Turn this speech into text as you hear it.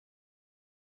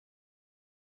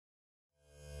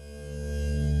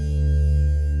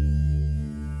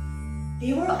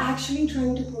They were actually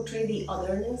trying to portray the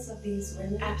otherness of these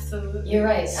women. Absolutely. You're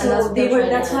right. So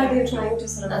and that's why they're trying to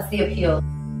sort of... That's the appeal.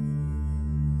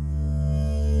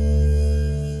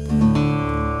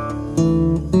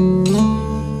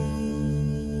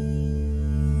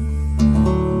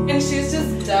 And she's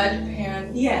just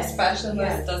deadpan. Yes.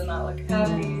 Expressionless, Yes. does not look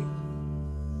happy.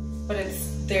 But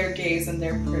it's their gaze and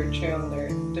their portrayal and their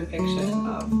depiction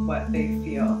of what they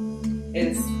feel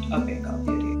is a bake-off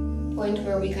beauty. Point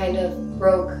where we kind of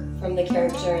broke from the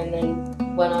character and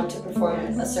then went on to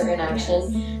perform a certain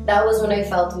action. That was when I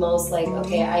felt most like,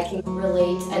 okay, I can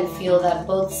relate and feel that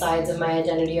both sides of my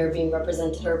identity are being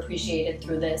represented or appreciated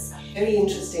through this. Very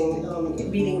interesting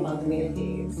reading about the male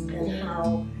gaze and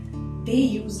how they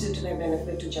used it to their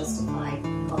benefit to justify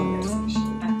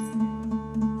colonization.